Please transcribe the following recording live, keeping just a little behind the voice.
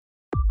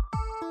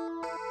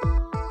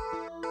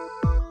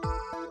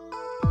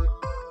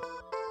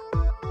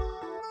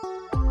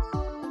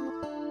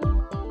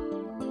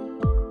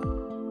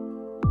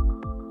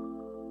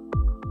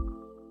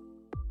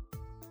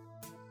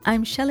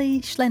I'm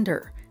Shelley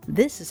Schlender.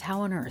 This is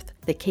How on Earth,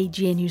 the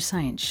KGNU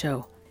Science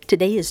Show.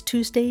 Today is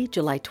Tuesday,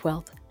 July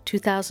 12th,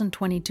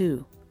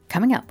 2022.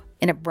 Coming up,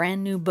 in a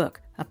brand new book,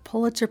 a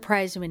Pulitzer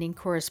Prize-winning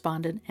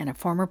correspondent and a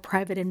former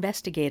private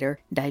investigator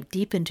dive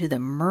deep into the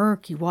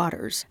murky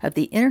waters of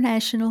the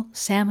international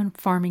salmon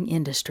farming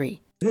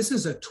industry. This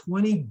is a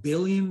 $20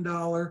 billion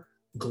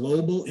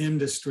global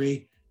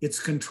industry. It's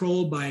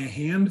controlled by a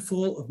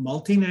handful of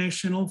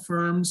multinational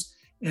firms,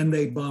 and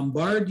they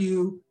bombard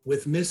you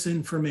with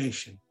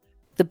misinformation.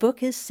 The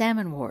book is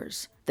Salmon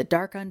Wars, the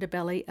dark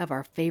underbelly of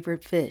our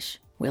favorite fish.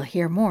 We'll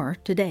hear more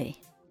today.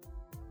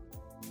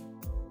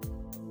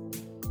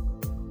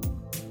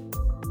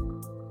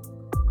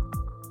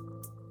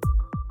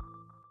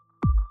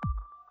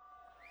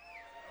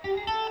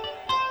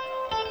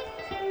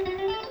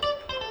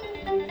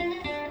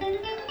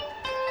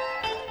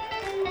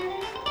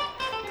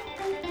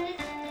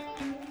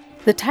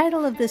 The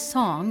title of this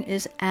song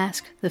is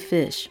Ask the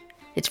Fish.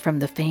 It's from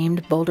the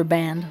famed Boulder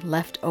band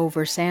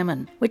Leftover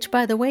Salmon, which,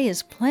 by the way,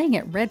 is playing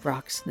at Red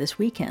Rocks this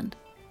weekend.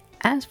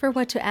 As for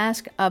what to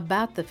ask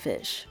about the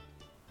fish,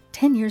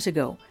 10 years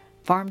ago,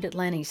 farmed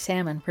Atlantic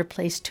salmon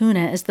replaced tuna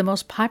as the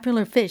most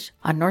popular fish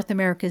on North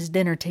America's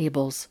dinner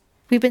tables.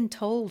 We've been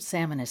told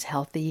salmon is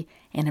healthy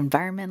and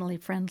environmentally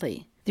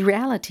friendly. The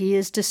reality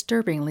is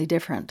disturbingly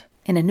different.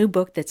 In a new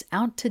book that's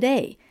out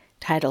today,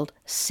 titled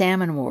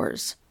Salmon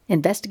Wars,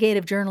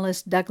 investigative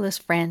journalists Douglas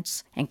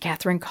France and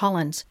Catherine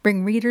Collins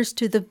bring readers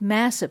to the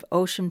massive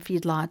ocean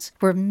feedlots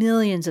where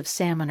millions of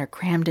salmon are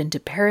crammed into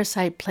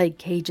parasite-plagued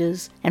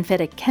cages and fed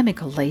a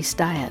chemical-laced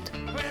diet.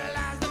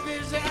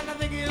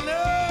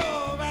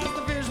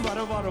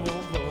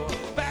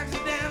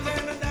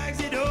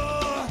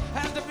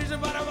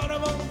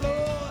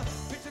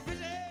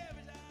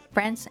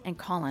 France and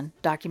Collin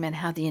document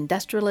how the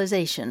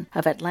industrialization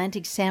of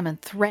Atlantic salmon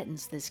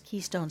threatens this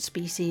keystone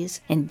species,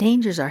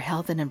 endangers our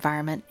health and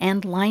environment,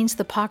 and lines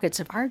the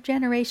pockets of our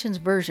generation's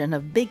version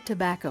of big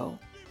tobacco.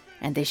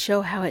 And they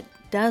show how it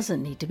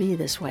doesn't need to be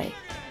this way.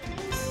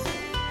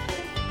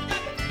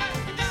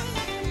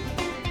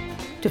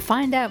 To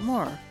find out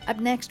more, up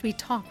next we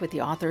talk with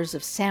the authors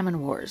of Salmon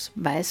Wars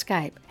via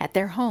Skype at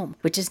their home,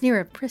 which is near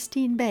a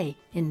pristine bay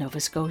in Nova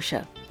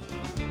Scotia.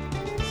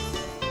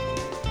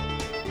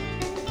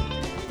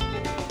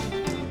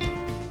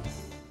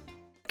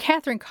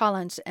 Catherine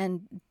Collins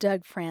and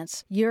Doug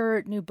France,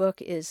 your new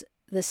book is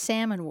The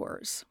Salmon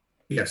Wars.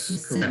 Yes,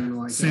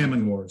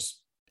 Salmon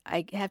Wars.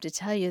 I have to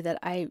tell you that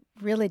I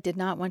really did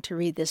not want to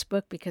read this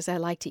book because I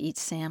like to eat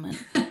salmon.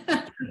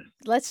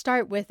 Let's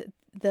start with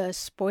the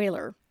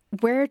spoiler.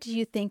 Where do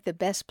you think the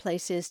best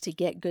place is to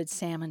get good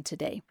salmon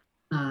today?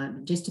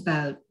 Just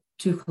about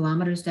 2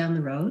 kilometers down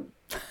the road.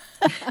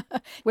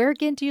 Where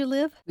again do you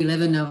live? We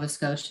live in Nova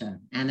Scotia,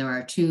 and there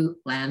are 2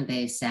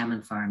 land-based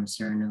salmon farms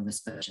here in Nova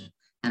Scotia.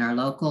 And our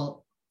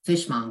local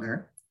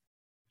fishmonger,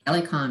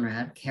 Kelly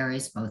Conrad,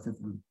 carries both of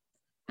them.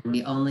 And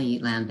we only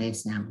eat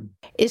land-based salmon.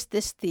 Is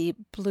this the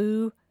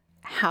Blue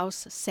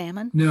House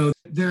salmon? No,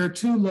 there are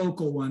 2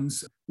 local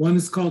ones. One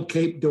is called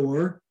Cape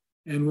D'Or,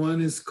 and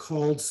one is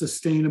called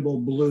Sustainable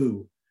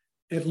Blue.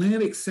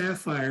 Atlantic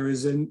Sapphire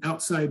is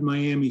outside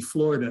Miami,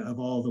 Florida,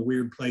 of all the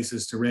weird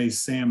places to raise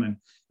salmon.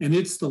 And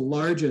it's the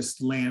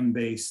largest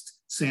land-based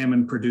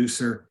salmon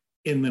producer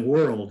in the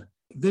world.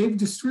 They've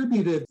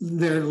distributed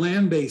their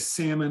land-based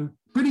salmon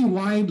pretty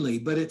widely,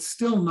 but it's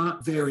still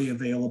not very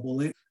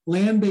available.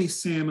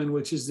 Land-based salmon,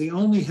 which is the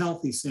only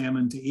healthy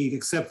salmon to eat,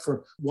 except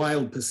for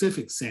wild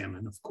Pacific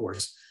salmon, of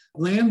course.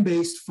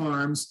 Land-based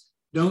farms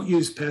don't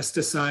use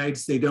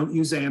pesticides. They don't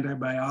use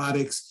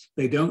antibiotics.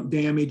 They don't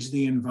damage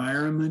the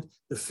environment.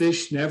 The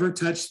fish never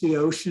touch the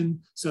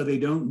ocean, so they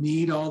don't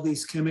need all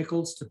these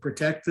chemicals to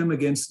protect them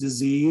against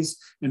disease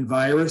and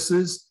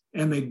viruses.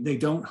 And they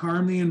don't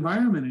harm the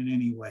environment in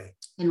any way.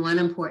 And one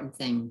important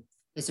thing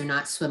is they're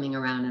not swimming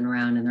around and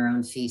around in their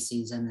own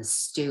feces and the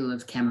stew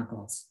of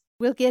chemicals.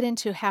 We'll get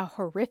into how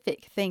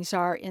horrific things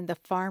are in the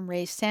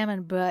farm-raised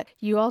salmon, but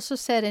you also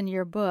said in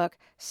your book,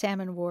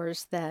 Salmon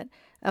Wars, that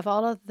of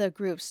all of the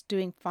groups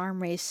doing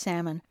farm-raised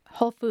salmon,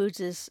 Whole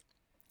Foods is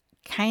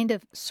kind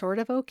of, sort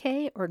of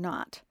okay or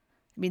not?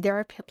 I mean, there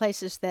are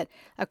places that,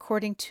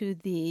 according to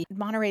the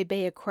Monterey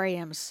Bay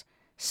Aquarium's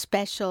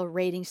special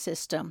rating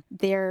system,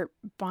 they're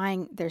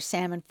buying their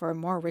salmon for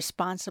more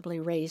responsibly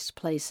raised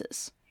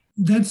places.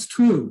 That's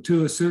true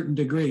to a certain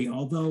degree,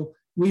 although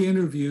we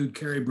interviewed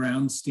Carrie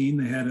Brownstein,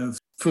 the head of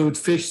food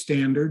fish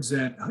standards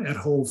at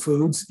Whole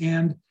Foods,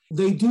 and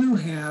they do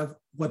have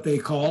what they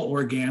call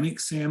organic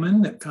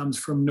salmon that comes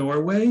from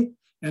Norway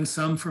and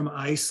some from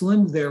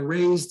Iceland. They're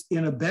raised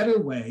in a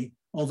better way,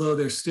 although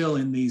they're still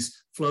in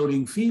these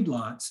floating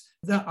feedlots.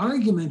 The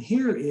argument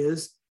here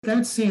is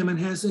that salmon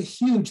has a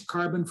huge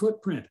carbon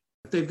footprint.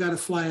 They've got to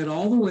fly it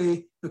all the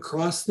way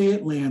across the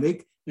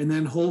Atlantic, and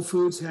then Whole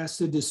Foods has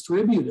to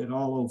distribute it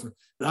all over.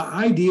 The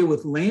idea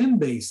with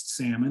land-based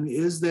salmon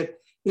is that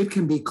it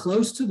can be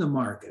close to the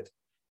market,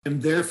 And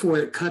therefore,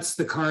 it cuts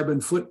the carbon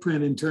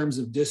footprint in terms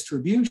of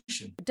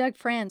distribution. Doug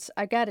France,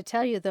 I got to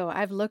tell you, though,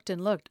 I've looked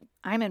and looked.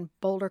 I'm in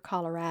Boulder,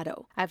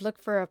 Colorado. I've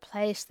looked for a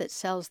place that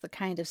sells the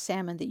kind of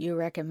salmon that you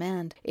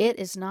recommend. It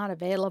is not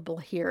available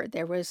here.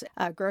 There was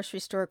a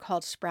grocery store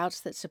called Sprouts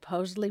that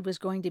supposedly was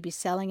going to be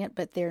selling it,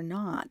 but they're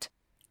not.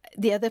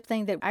 The other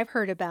thing that I've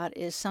heard about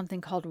is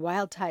something called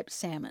wild type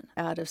salmon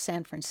out of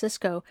San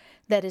Francisco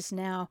that is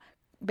now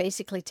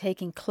basically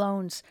taking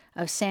clones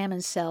of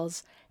salmon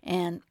cells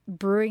and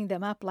brewing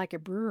them up like a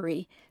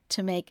brewery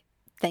to make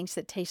things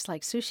that taste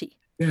like sushi.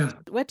 Yeah.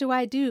 What do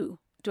I do?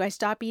 Do I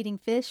stop eating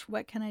fish?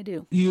 What can I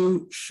do?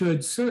 You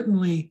should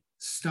certainly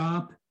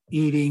stop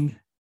eating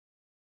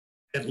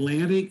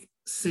Atlantic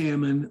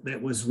salmon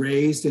that was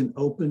raised in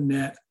open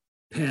net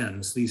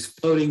pens, these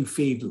floating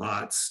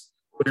feedlots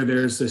where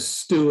there's a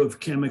stew of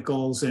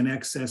chemicals and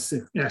excess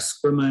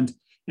excrement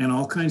and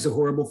all kinds of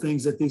horrible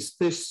things that these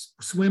fish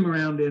swim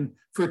around in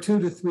for 2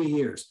 to 3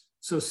 years.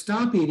 So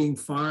stop eating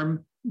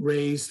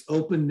farm-raised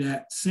open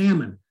net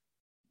salmon.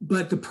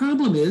 But the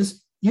problem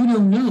is you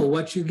don't know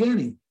what you're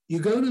getting. You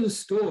go to the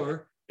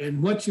store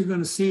and what you're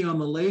going to see on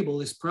the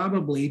label is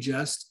probably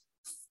just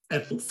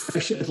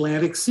fresh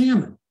Atlantic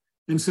salmon.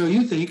 And so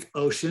you think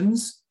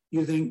oceans,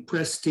 you think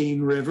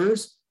pristine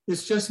rivers.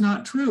 It's just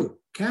not true.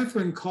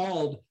 Catherine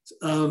called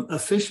a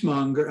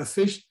fishmonger, a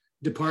fish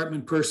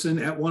department person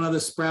at one of the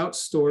Sprouts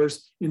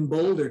stores in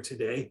Boulder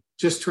today,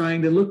 just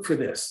trying to look for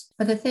this.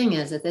 But the thing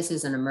is that this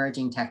is an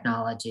emerging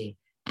technology,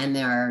 and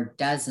there are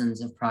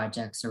dozens of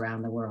projects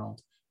around the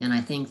world. And I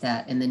think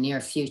that in the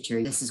near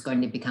future, this is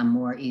going to become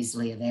more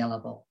easily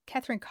available.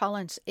 Catherine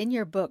Collins, in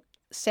your book,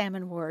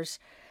 Salmon Wars,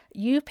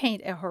 you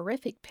paint a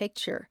horrific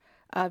picture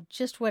of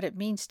just what it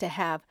means to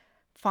have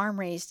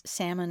farm-raised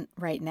salmon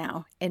right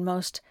now in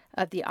most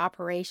of the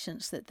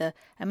operations, that the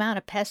amount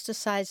of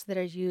pesticides that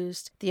are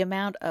used, the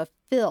amount of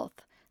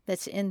filth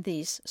that's in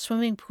these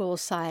swimming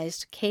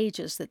pool-sized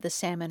cages that the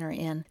salmon are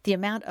in, the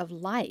amount of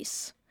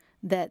lice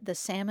that the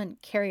salmon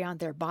carry on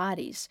their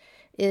bodies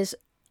is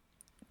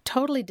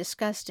totally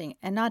disgusting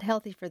and not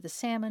healthy for the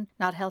salmon,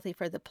 not healthy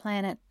for the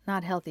planet,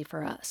 not healthy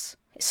for us.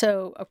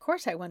 So, of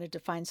course, I wanted to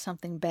find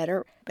something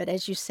better. But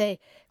as you say,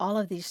 all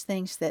of these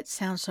things that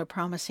sound so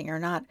promising are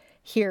not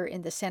here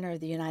in the center of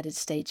the United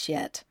States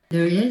yet.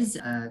 There is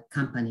a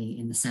company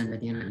in the center of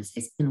the United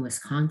States, in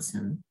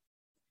Wisconsin,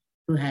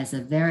 who has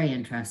a very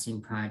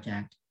interesting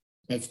project.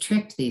 They've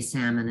tricked these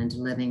salmon into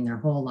living their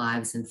whole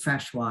lives in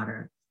fresh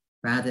water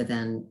rather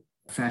than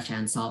fresh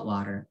and salt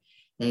water.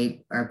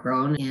 They are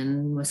grown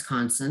in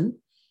Wisconsin,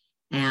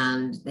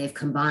 and they've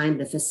combined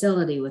the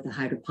facility with a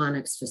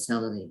hydroponics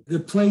facility. The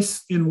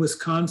place in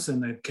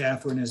Wisconsin that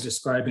Catherine is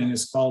describing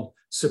is called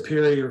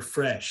Superior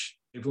Fresh.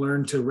 They've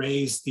learned to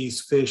raise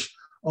these fish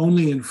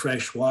only in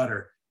fresh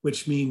water,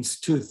 which means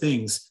two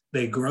things.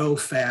 They grow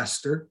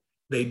faster.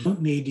 They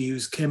don't need to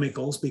use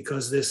chemicals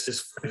because this is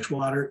fresh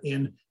water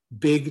in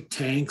big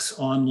tanks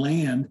on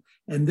land.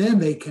 And then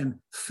they can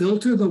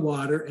filter the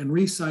water and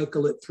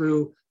recycle it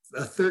through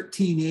a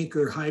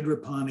 13-acre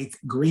hydroponic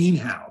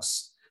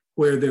greenhouse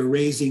where they're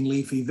raising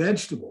leafy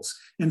vegetables.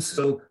 And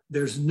so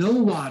there's no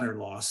water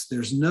loss,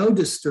 there's no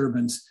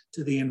disturbance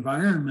to the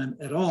environment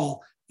at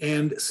all.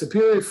 And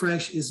Superior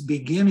Fresh is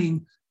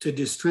beginning to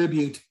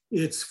distribute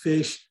its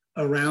fish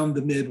around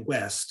the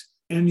Midwest.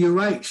 And you're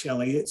right,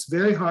 Shelley, it's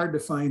very hard to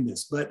find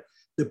this, but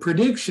the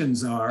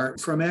predictions are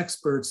from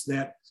experts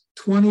that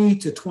 20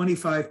 to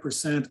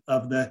 25%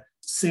 of the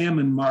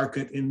salmon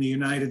market in the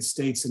United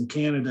States and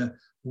Canada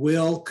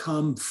will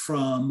come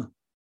from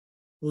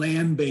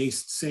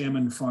land-based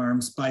salmon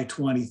farms by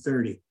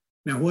 2030.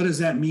 Now, what does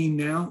that mean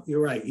now?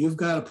 You're right, you've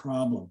got a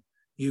problem.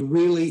 You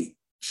really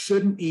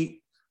shouldn't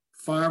eat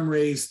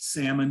farm-raised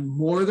salmon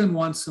more than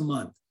once a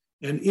month.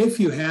 And if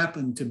you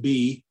happen to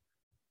be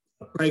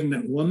a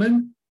pregnant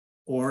woman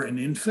or an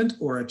infant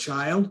or a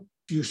child,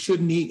 you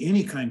shouldn't eat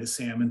any kind of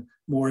salmon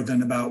more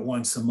than about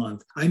once a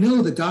month. I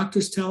know the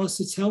doctors tell us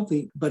it's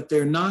healthy, but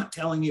they're not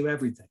telling you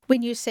everything.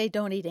 When you say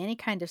don't eat any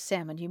kind of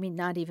salmon, you mean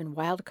not even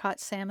wild-caught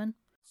salmon?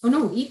 Oh,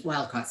 no, eat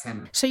wild-caught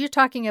salmon. So you're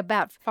talking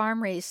about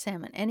farm-raised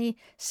salmon, any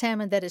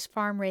salmon that is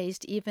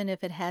farm-raised, even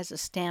if it has a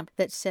stamp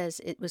that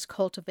says it was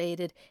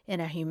cultivated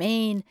in a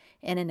humane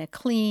and in a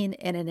clean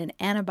and in an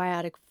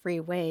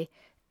antibiotic-free way.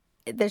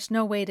 There's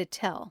no way to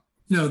tell.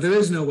 No, there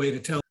is no way to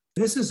tell.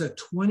 This is a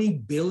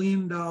 $20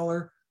 billion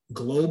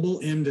global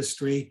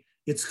industry.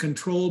 It's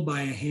controlled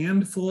by a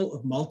handful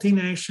of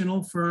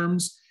multinational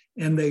firms,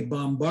 and they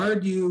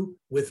bombard you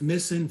with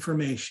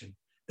misinformation.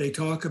 They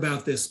talk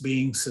about this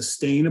being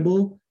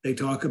sustainable. They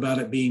talk about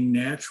it being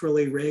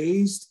naturally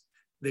raised.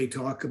 They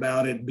talk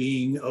about it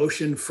being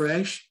ocean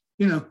fresh.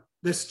 You know,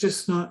 that's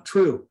just not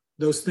true.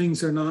 Those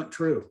things are not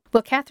true.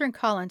 Well, Catherine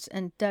Collins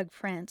and Doug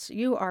France,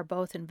 you are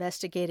both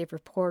investigative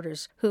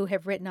reporters who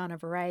have written on a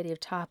variety of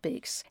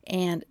topics.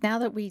 And now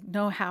that we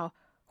know how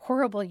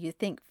horrible you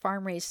think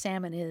farm-raised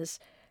salmon is,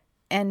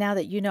 and now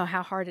that you know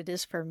how hard it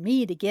is for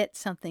me to get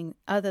something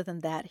other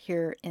than that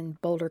here in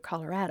Boulder,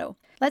 Colorado,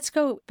 let's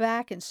go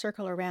back and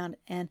circle around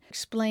and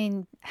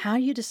explain how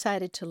you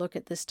decided to look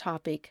at this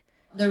topic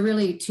There are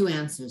really two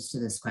answers to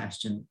this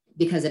question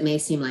because it may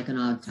seem like an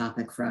odd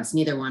topic for us.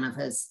 Neither one of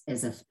us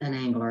is an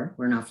angler.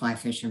 We're not fly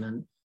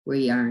fishermen.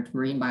 We aren't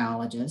marine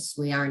biologists.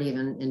 We aren't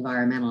even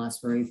environmentalists.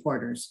 We're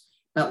reporters.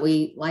 But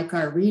we, like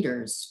our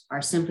readers,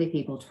 are simply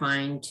people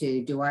trying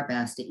to do our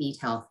best to eat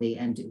healthy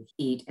and to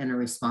eat in a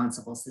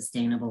responsible,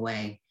 sustainable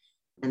way.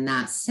 And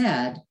that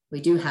said,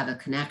 we do have a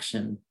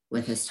connection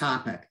with this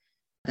topic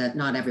that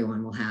not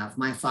everyone will have.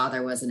 My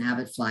father was an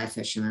avid fly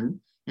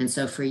fisherman. And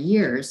so for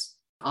years,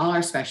 all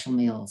our special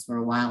meals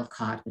were wild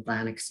caught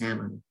Atlantic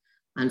salmon.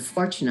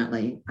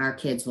 Unfortunately, our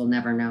kids will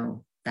never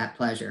know that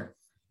pleasure.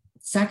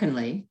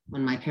 Secondly,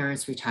 when my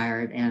parents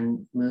retired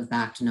and moved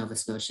back to Nova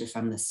Scotia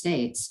from the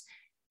States,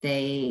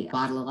 they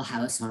bought a little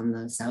house on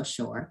the South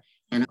Shore,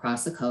 and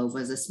across the cove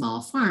was a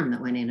small farm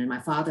that went in. And my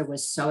father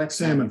was so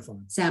excited.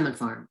 Salmon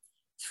farm.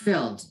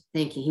 Thrilled,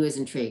 thinking, he was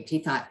intrigued. He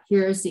thought,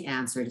 here's the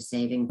answer to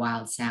saving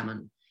wild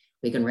salmon.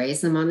 We can raise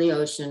them on the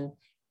ocean,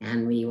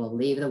 and we will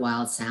leave the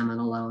wild salmon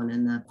alone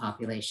and the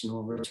population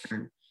will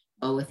return.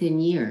 Well, within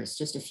years,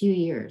 just a few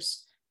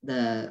years,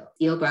 the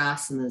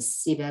eelgrass and the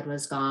seabed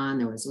was gone.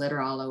 There was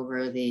litter all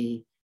over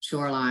the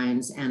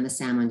shorelines, and the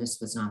salmon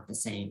just was not the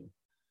same.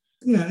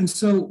 Yeah, and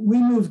so we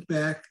moved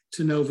back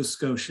to Nova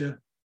Scotia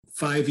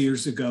 5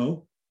 years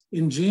ago.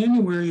 In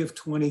January of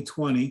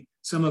 2020,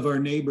 some of our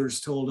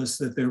neighbors told us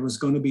that there was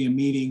going to be a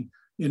meeting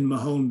in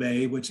Mahone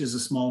Bay, which is a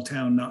small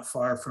town not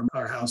far from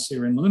our house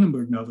here in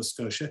Lunenburg, Nova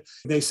Scotia.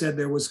 They said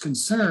there was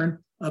concern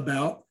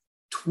about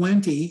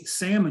 20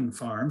 salmon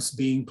farms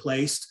being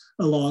placed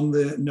along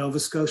the Nova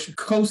Scotia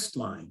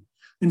coastline.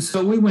 And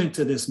so we went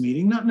to this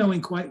meeting, not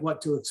knowing quite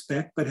what to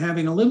expect, but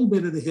having a little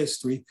bit of the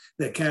history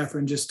that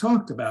Catherine just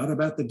talked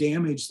about the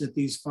damage that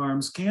these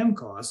farms can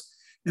cause.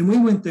 And we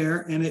went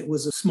there, and it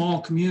was a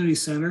small community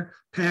center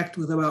packed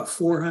with about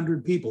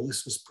 400 people.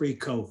 This was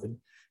pre-COVID.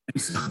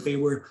 And so they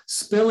were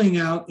spilling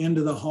out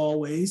into the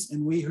hallways,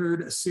 and we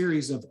heard a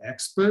series of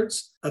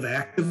experts, of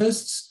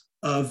activists,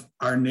 of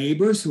our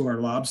neighbors who are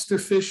lobster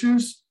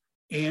fishers,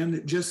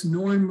 and just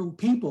normal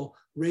people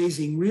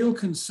raising real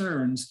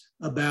concerns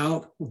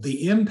about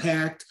the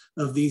impact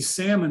of these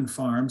salmon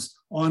farms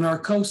on our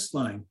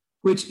coastline,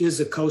 which is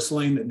a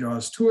coastline that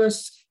draws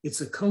tourists.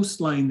 It's a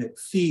coastline that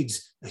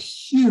feeds a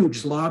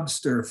huge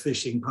lobster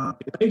fishing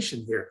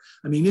population here.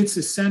 I mean, it's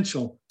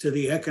essential to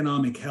the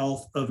economic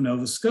health of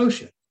Nova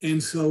Scotia.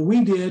 And so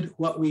we did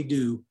what we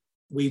do.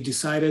 We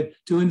decided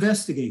to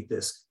investigate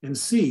this and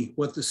see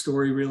what the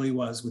story really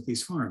was with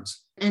these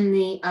farms. And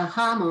the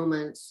aha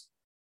moment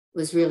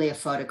was really a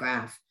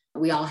photograph.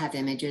 We all have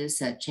images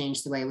that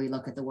change the way we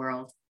look at the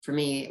world. For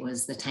me, it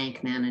was the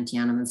tank man in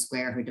Tiananmen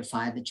Square who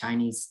defied the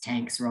Chinese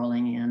tanks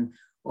rolling in,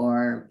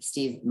 or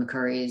Steve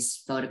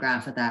McCurry's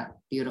photograph of that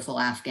beautiful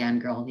Afghan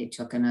girl he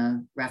took in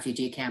a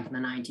refugee camp in the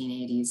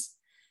 1980s.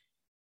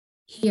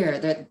 Here,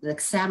 the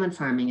salmon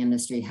farming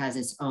industry has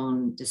its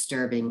own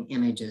disturbing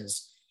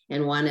images.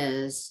 And one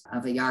is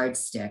of a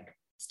yardstick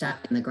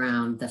stuck in the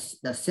ground,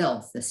 the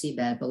filth, the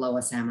seabed below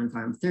a salmon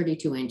farm,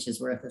 32 inches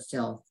worth of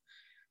filth.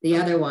 The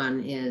other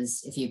one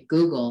is, if you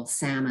Google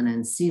salmon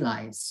and sea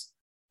lice,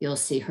 you'll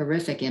see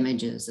horrific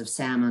images of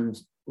salmon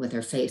with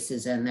their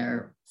faces and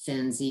their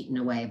fins eaten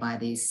away by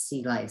these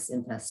sea lice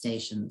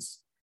infestations.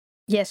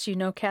 Yes, you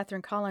know,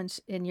 Catherine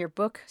Collins, in your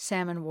book,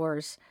 Salmon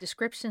Wars,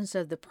 descriptions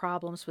of the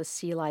problems with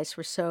sea lice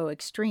were so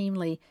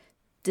extremely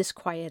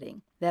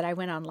disquieting that I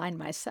went online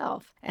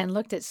myself and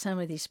looked at some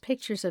of these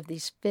pictures of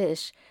these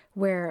fish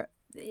where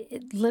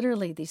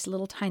literally these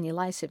little tiny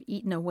lice have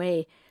eaten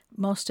away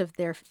most of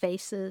their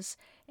faces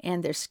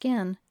and their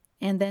skin.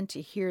 And then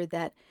to hear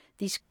that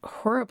these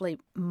horribly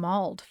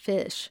mauled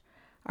fish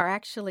are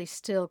actually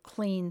still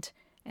cleaned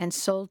and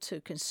sold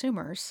to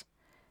consumers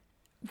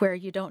where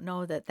you don't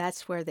know that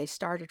that's where they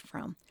started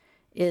from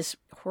is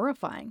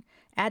horrifying.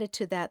 Added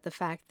to that, the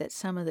fact that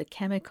some of the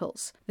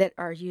chemicals that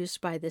are used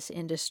by this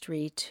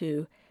industry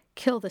to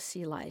kill the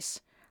sea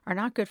lice are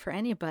not good for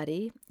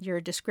anybody.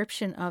 Your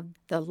description of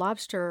the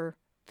lobster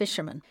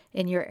fisherman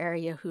in your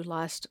area who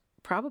lost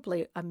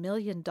probably $1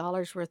 million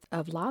worth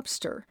of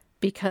lobster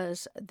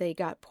because they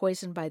got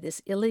poisoned by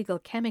this illegal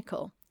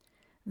chemical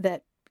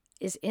that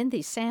is in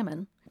these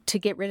salmon to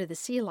get rid of the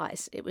sea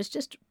lice. It was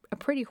just a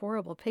pretty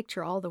horrible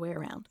picture all the way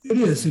around. It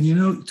is. And, you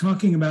know,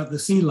 talking about the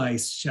sea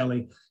lice,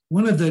 Shelley,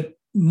 one of the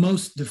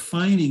most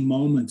defining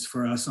moments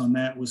for us on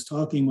that was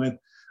talking with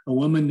a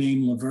woman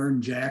named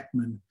Laverne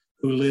Jackman,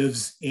 who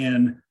lives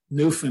in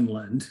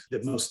Newfoundland,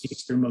 the most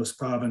easternmost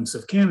province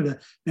of Canada,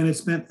 and had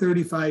spent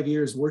 35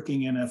 years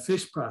working in a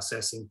fish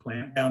processing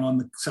plant down on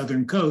the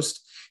southern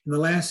coast. In the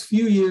last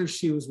few years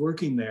she was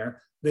working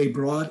there, they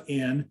brought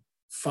in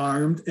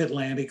farmed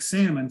Atlantic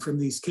salmon from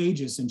these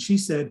cages, and she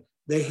said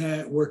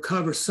they were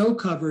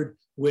covered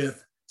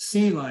with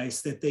sea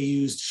lice that they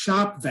used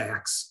shop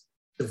vacs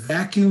to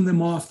vacuum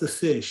them off the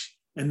fish,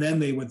 and then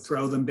they would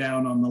throw them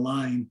down on the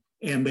line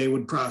and they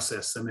would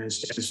process them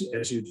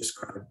as you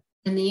described.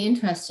 And the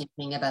interesting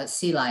thing about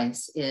sea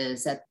lice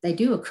is that they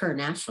do occur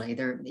naturally.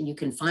 You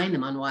can find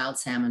them on wild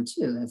salmon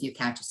too. If you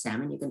catch a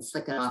salmon, you can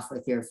flick it off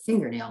with your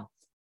fingernail.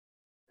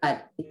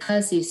 But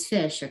because these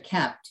fish are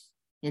kept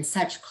in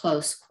such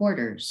close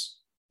quarters,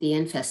 the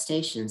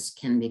infestations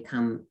can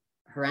become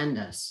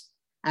horrendous.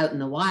 Out in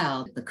the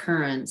wild, the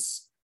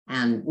currents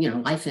and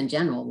life in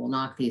general will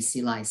knock these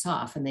sea lice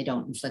off, and they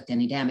don't inflict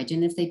any damage.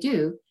 And if they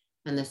do,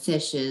 and the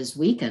fish is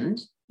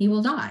weakened, he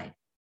will die.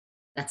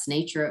 That's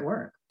nature at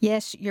work.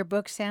 Yes, your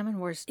book, Salmon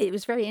Wars, it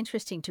was very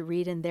interesting to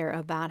read in there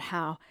about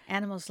how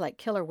animals like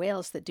killer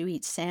whales that do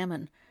eat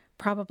salmon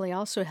probably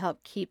also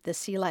help keep the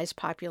sea lice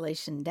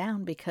population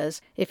down,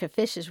 because if a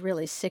fish is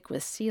really sick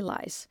with sea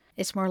lice,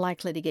 it's more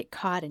likely to get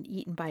caught and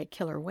eaten by a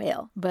killer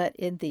whale. But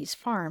in these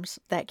farms,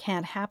 that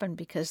can't happen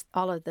because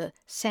all of the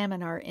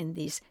salmon are in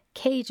these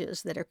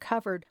cages that are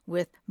covered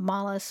with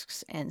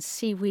mollusks and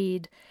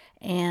seaweed,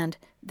 and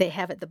they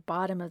have at the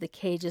bottom of the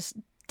cages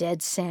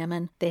dead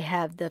salmon. They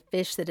have the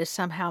fish that have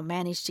somehow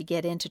managed to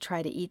get in to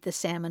try to eat the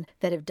salmon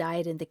that have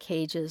died in the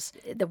cages.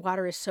 The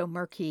water is so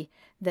murky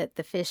that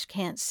the fish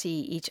can't see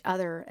each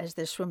other as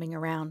they're swimming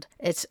around.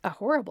 It's a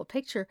horrible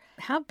picture.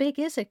 How big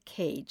is a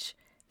cage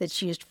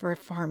that's used for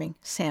farming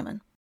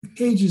salmon? The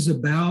cage is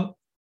about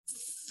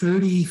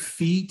 30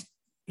 feet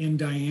in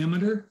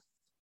diameter.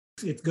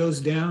 It goes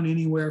down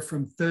anywhere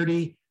from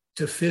 30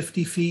 to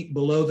 50 feet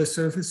below the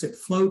surface. It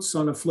floats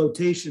on a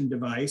flotation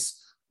device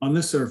on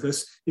the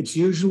surface. It's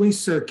usually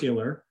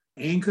circular,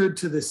 anchored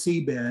to the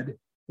seabed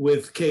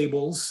with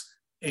cables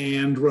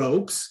and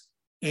ropes.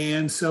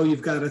 And so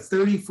you've got a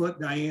 30-foot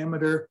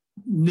diameter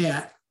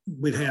net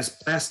that has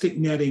plastic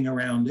netting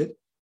around it.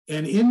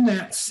 And in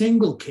that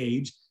single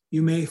cage,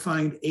 you may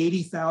find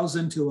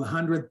 80,000 to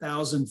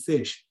 100,000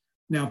 fish.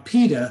 Now,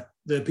 PETA,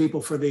 the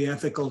People for the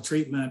Ethical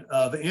Treatment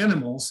of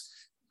Animals,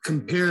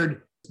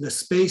 compared the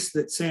space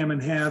that salmon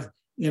have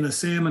in a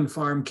salmon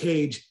farm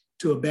cage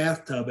to a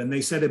bathtub. And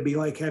they said it'd be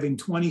like having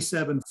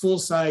 27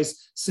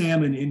 full-size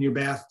salmon in your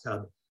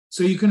bathtub.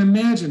 So you can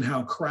imagine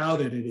how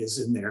crowded it is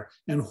in there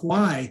and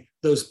why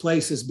those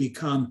places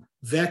become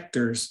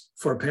vectors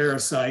for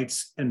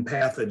parasites and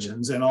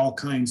pathogens and all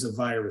kinds of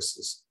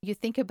viruses. You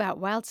think about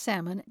wild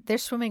salmon, they're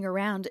swimming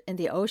around in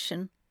the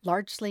ocean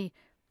largely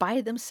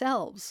by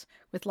themselves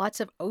with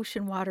lots of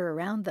ocean water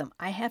around them.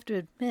 I have to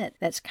admit,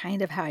 that's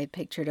kind of how I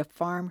pictured a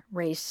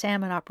farm-raised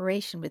salmon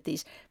operation, with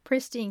these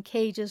pristine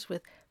cages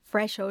with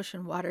fresh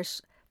ocean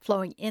waters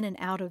flowing in and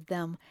out of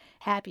them,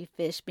 happy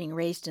fish being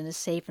raised in a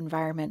safe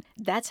environment.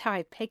 That's how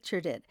I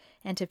pictured it.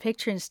 And to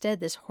picture instead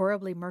this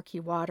horribly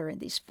murky water and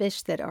these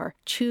fish that are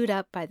chewed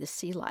up by the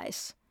sea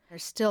lice. They're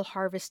still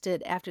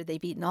harvested after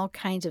they've eaten all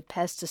kinds of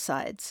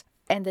pesticides.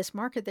 And this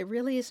market that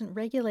really isn't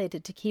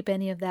regulated to keep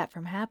any of that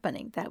from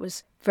happening. That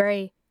was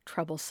very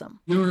troublesome.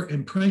 Your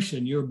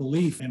impression, your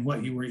belief in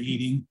what you were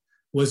eating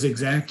was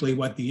exactly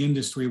what the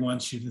industry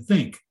wants you to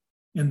think.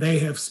 And they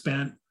have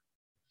spent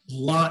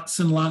lots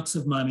and lots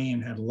of money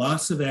and had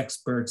lots of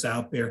experts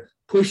out there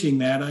pushing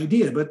that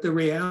idea. But the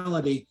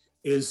reality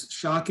is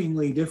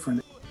shockingly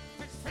different.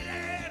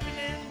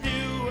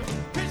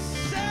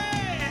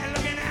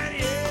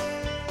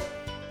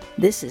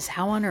 This is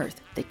How on Earth,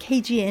 the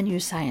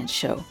KGNU Science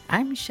Show.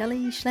 I'm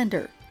Shelley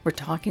Schlender. We're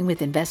talking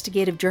with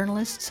investigative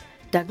journalists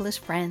Douglas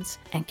France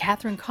and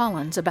Catherine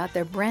Collins about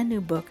their brand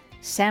new book,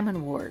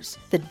 Salmon Wars,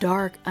 the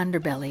dark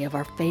underbelly of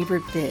our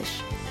favorite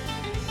fish.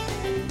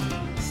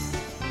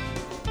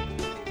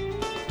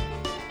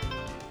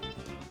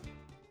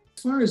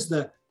 As far as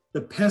the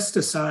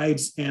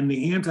pesticides and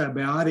the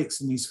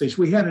antibiotics in these fish,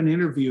 we had an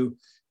interview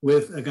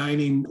with a guy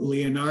named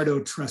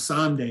Leonardo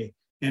Trasande,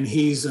 and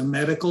he's a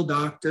medical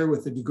doctor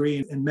with a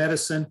degree in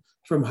medicine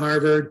from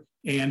Harvard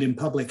and in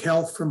public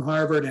health from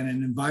Harvard and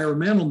in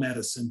environmental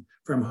medicine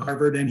from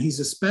Harvard. And he's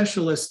a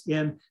specialist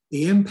in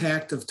the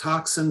impact of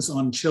toxins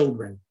on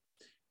children.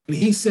 And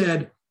he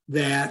said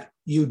that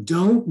you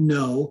don't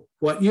know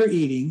what you're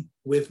eating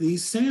with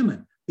these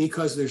salmon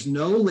because there's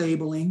no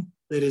labeling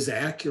that is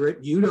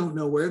accurate. You don't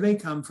know where they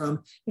come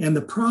from. And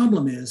the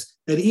problem is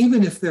that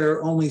even if there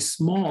are only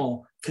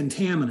small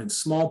contaminants,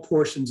 small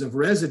portions of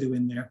residue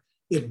in there,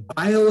 it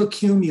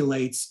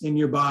bioaccumulates in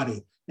your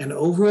body. And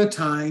over a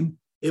time,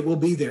 it will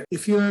be there.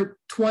 If you're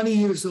 20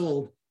 years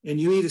old and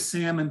you eat a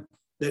salmon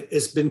that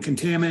has been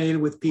contaminated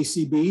with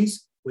PCBs,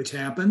 which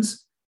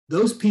happens,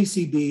 those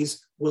PCBs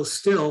will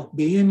still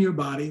be in your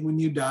body when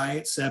you die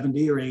at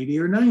 70 or 80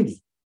 or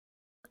 90.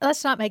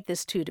 Let's not make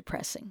this too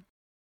depressing.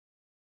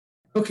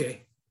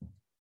 Okay.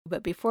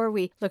 But before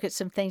we look at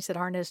some things that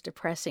aren't as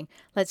depressing,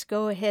 let's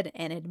go ahead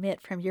and admit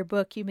from your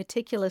book you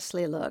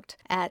meticulously looked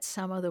at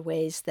some of the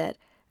ways that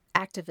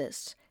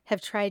activists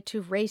have tried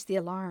to raise the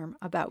alarm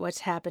about what's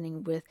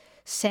happening with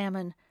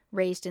salmon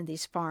raised in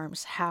these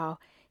farms, how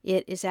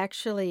it is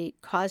actually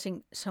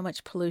causing so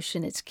much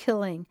pollution. It's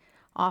killing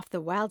off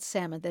the wild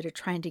salmon that are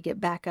trying to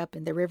get back up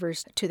in the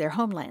rivers to their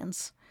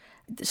homelands.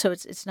 So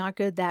it's not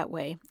good that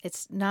way.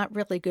 It's not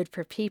really good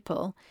for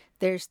people.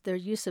 There's their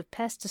use of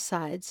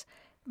pesticides.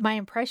 My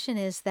impression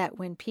is that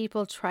when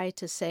people try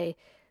to say,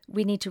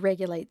 we need to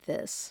regulate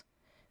this,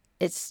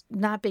 it's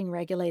not being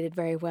regulated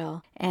very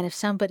well. And if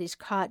somebody's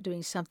caught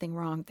doing something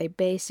wrong, they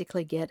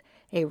basically get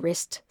a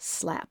wrist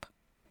slap.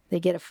 They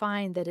get a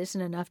fine that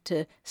isn't enough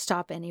to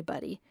stop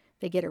anybody.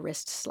 They get a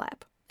wrist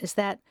slap. Is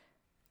that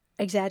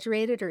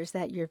exaggerated, or is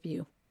that your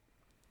view?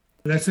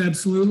 That's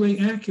absolutely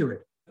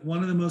accurate.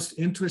 One of the most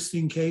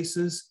interesting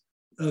cases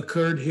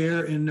occurred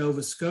here in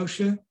Nova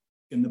Scotia,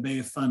 in the Bay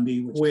of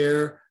Fundy,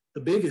 where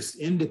the biggest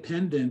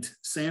independent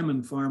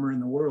salmon farmer in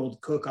the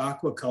world, Cook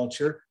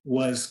Aquaculture,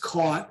 was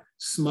caught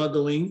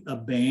smuggling a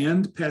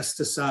banned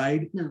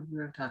pesticide. No,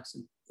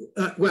 neurotoxin.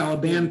 A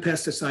banned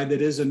pesticide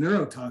that is a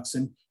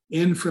neurotoxin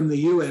in from the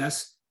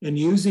US and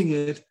using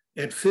it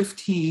at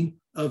 15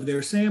 of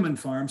their salmon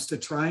farms to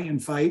try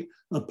and fight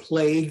a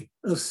plague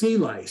of sea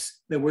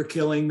lice that were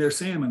killing their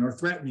salmon or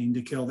threatening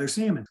to kill their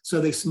salmon. So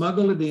they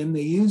smuggled it in,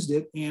 they used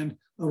it, and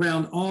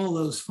around all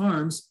those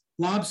farms,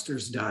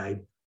 lobsters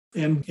died.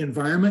 And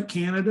Environment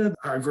Canada,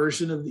 our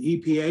version of the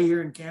EPA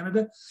here in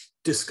Canada,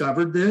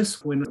 discovered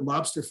this when a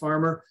lobster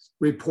farmer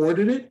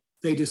reported it.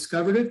 They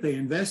discovered it, they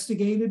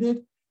investigated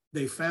it.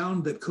 They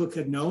found that Cook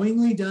had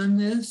knowingly done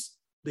this.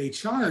 They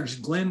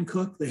charged Glenn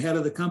Cook, the head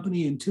of the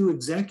company, and 2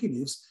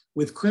 executives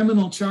with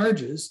criminal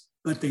charges,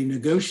 but they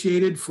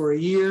negotiated for a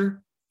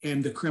year,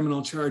 and the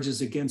criminal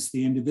charges against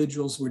the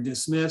individuals were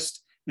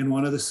dismissed. And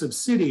one of the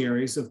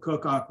subsidiaries of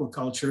Cook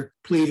Aquaculture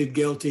pleaded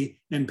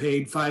guilty and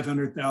paid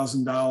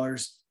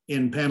 $500,000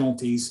 in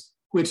penalties,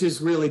 which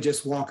is really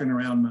just walking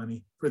around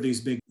money for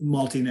these big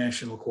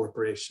multinational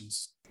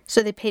corporations.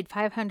 So they paid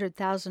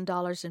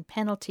 $500,000 in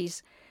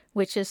penalties,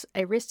 which is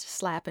a wrist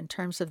slap in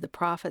terms of the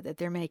profit that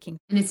they're making.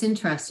 And it's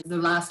interesting. The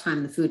last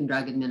time the Food and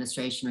Drug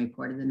Administration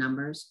reported the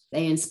numbers,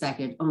 they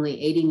inspected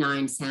only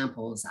 89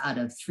 samples out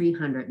of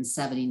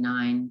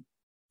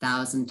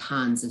 379,000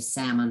 tons of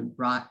salmon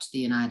brought to the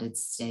United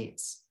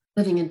States.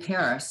 Living in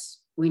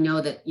Paris, we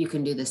know that you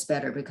can do this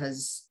better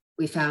because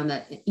we found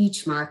that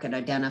each market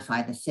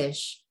identified the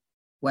fish,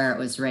 where it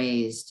was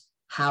raised,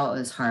 how it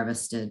was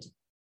harvested,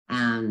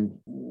 and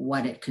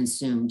what it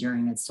consumed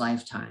during its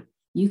lifetime.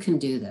 You can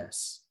do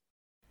this.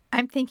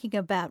 I'm thinking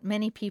about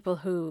many people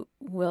who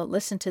will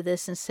listen to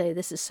this and say,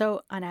 this is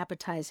so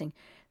unappetizing,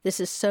 this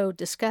is so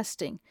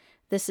disgusting,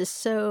 this is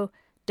so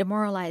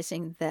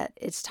demoralizing that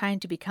it's time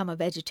to become a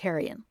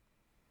vegetarian.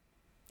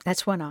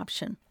 That's one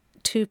option.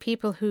 To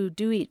people who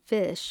do eat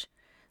fish,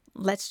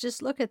 let's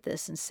just look at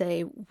this and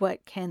say,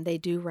 what can they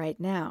do right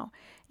now?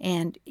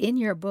 And in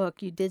your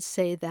book, you did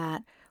say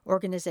that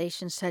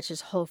organizations such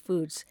as Whole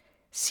Foods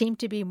seem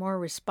to be more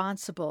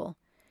responsible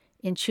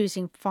in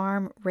choosing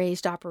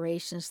farm-raised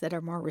operations that are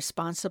more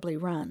responsibly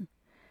run.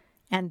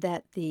 And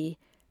that the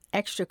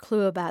extra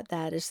clue about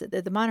that is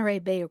that the Monterey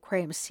Bay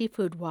Aquarium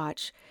Seafood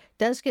Watch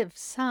does give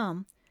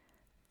some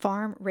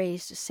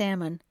farm-raised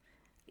salmon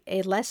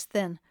a less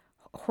than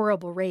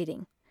horrible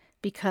rating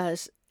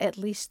because at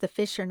least the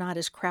fish are not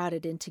as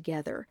crowded in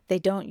together. They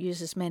don't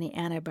use as many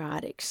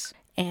antibiotics.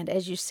 And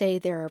as you say,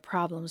 there are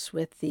problems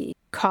with the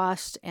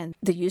cost and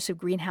the use of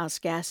greenhouse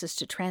gases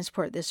to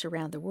transport this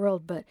around the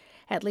world, but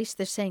at least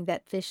they're saying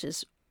that fish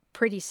is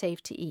pretty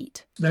safe to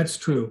eat. That's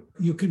true.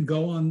 You can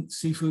go on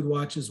Seafood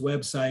Watch's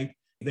website.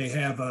 They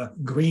have a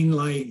green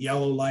light,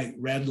 yellow light,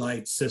 red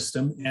light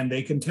system, and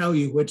they can tell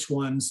you which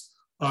ones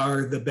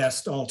are the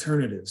best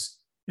alternatives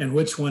and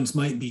which ones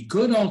might be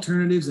good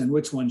alternatives and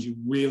which ones you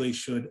really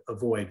should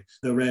avoid,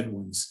 the red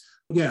ones.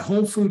 Yeah,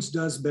 Whole Foods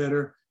does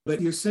better,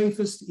 but you're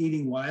safest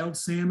eating wild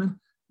salmon.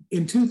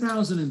 In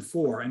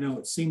 2004, I know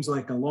it seems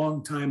like a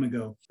long time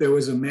ago, there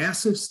was a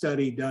massive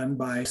study done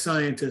by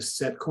scientists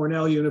at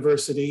Cornell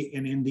University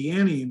and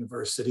Indiana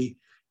University.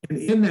 And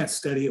in that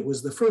study, it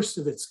was the first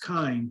of its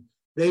kind.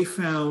 They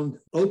found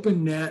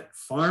open net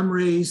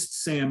farm-raised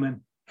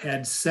salmon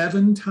had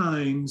 7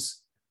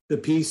 times the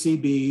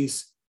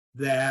PCBs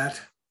that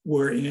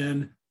were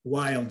in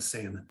wild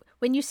salmon.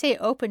 When you say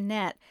open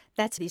net,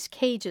 that's these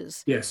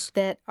cages Yes.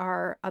 that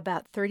are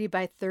about 30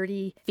 by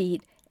 30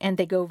 feet, and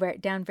they go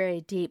down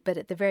very deep, but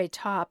at the very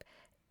top,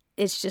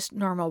 it's just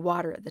normal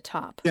water at the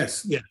top.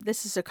 Yes, yeah.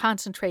 This is a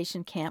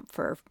concentration camp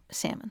for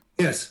salmon.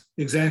 Yes,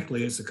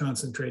 exactly. It's a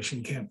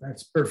concentration camp.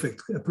 That's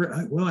perfect.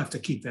 We'll have to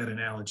keep that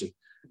analogy.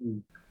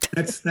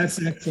 That's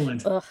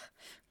excellent. Ugh.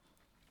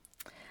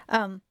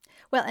 Well,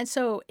 and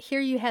so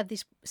here you have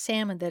these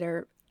salmon that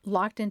are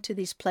locked into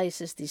these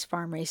places, these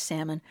farm-raised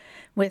salmon,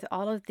 with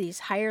all of these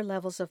higher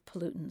levels of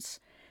pollutants.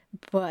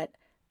 But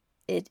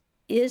it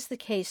is the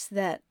case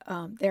that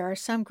there are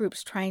some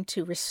groups trying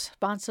to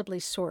responsibly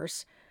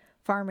source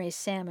farm-raised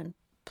salmon.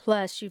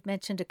 Plus, you've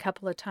mentioned a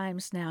couple of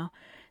times now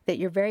that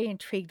you're very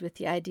intrigued with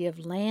the idea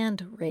of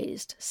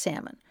land-raised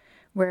salmon,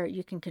 where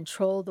you can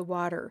control the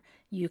water.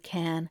 You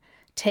can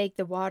take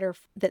the water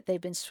that they've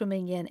been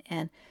swimming in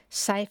and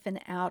siphon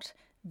out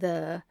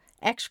the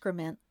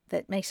excrement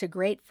that makes a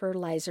great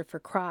fertilizer for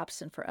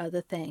crops and for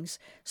other things,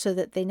 so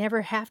that they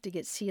never have to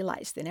get sea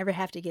lice. They never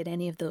have to get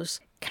any of those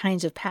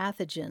kinds of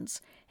pathogens,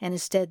 and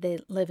instead they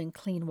live in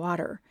clean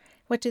water.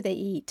 What do they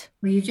eat?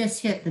 Well, you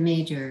just hit the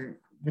major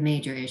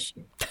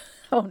issue.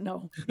 Oh,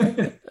 no.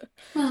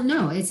 Well,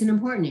 no, it's an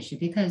important issue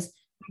because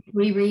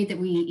we read that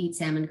we eat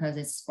salmon because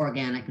it's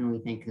organic and we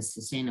think it's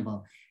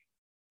sustainable.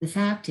 The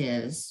fact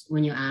is,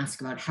 when you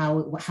ask about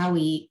how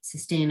we eat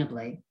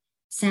sustainably,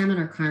 salmon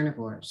are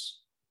carnivores.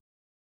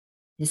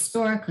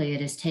 Historically,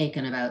 it has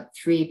taken about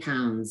 3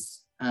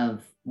 pounds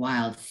of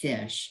wild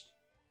fish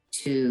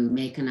to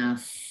make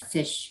enough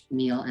fish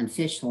meal and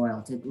fish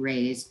oil to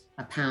raise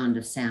a pound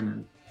of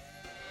salmon.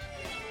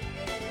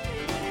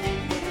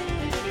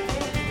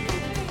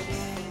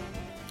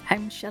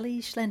 I'm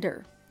Shelley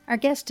Schlender. Our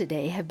guests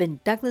today have been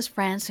Douglas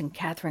France and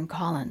Catherine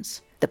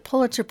Collins, the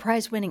Pulitzer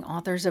Prize-winning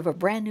authors of a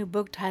brand new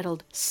book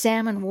titled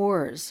Salmon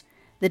Wars,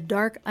 The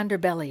Dark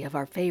Underbelly of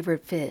Our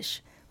Favorite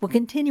Fish. We'll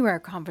continue our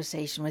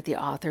conversation with the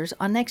authors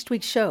on next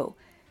week's show,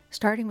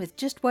 starting with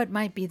just what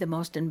might be the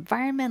most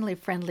environmentally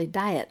friendly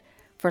diet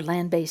for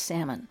land-based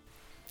salmon.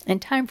 In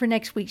time for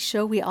next week's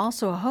show, we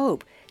also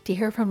hope to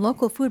hear from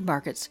local food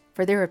markets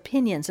for their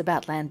opinions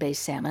about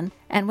land-based salmon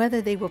and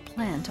whether they will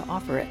plan to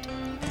offer it.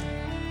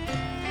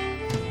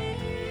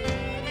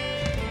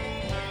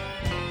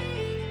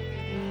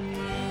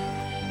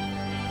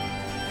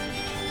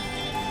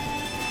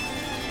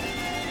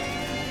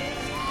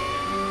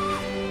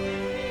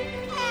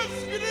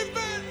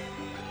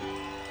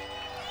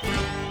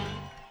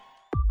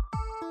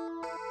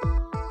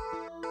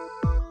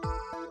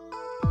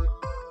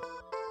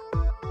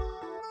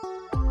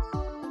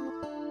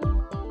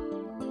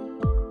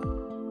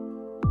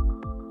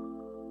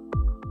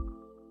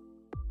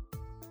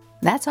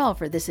 That's all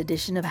for this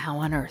edition of How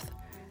on Earth.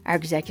 Our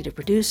executive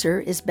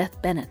producer is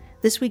Beth Bennett.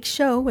 This week's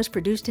show was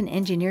produced and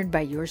engineered by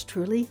yours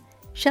truly,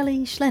 Shelley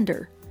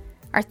Schlender.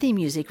 Our theme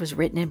music was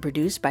written and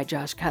produced by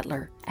Josh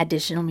Cutler.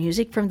 Additional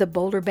music from the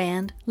Boulder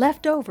band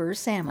Leftover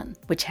Salmon,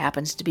 which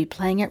happens to be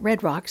playing at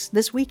Red Rocks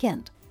this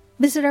weekend.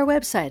 Visit our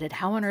website at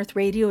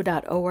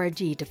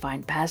howonearthradio.org to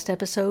find past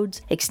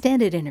episodes,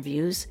 extended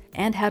interviews,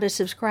 and how to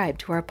subscribe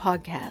to our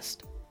podcast.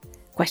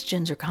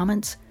 Questions or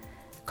comments?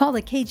 Call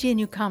the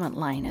KGNU comment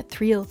line at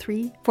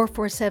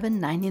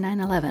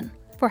 303-447-9911.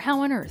 For How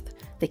on Earth,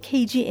 the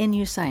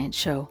KGNU Science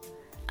Show,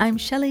 I'm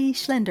Shelley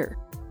Schlender.